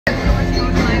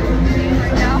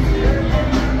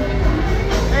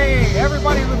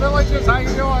everybody in the villages, how you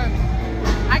doing?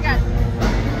 I got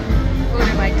food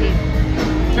in my teeth.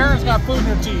 Karen's got food in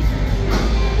her teeth.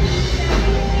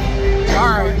 All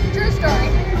right. True story.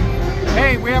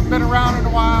 Hey, we haven't been around in a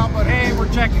while, but hey,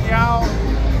 we're checking you out.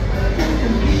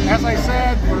 As I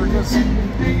said, we're just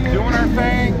doing our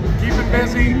thing, keeping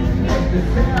busy.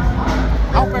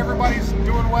 Hope everybody's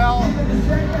doing well.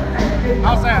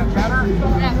 How's that? Better?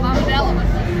 Yeah, found an element.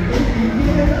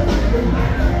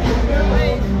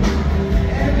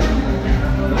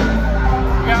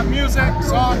 We got music,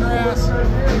 sawgrass,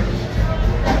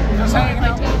 just hanging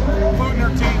out, food in our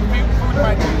teeth, food in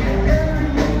my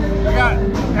teeth. We got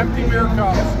empty beer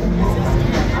cups.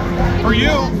 For you.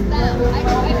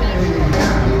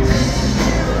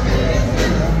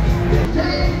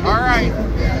 All right.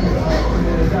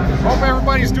 Hope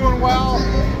everybody's doing well.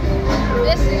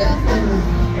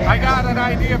 I got an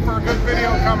idea for a good video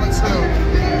coming soon.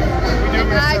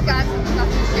 And I've got some stuff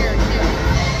to share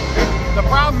too. The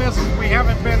problem is we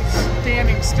haven't been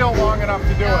standing still long enough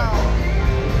to do it.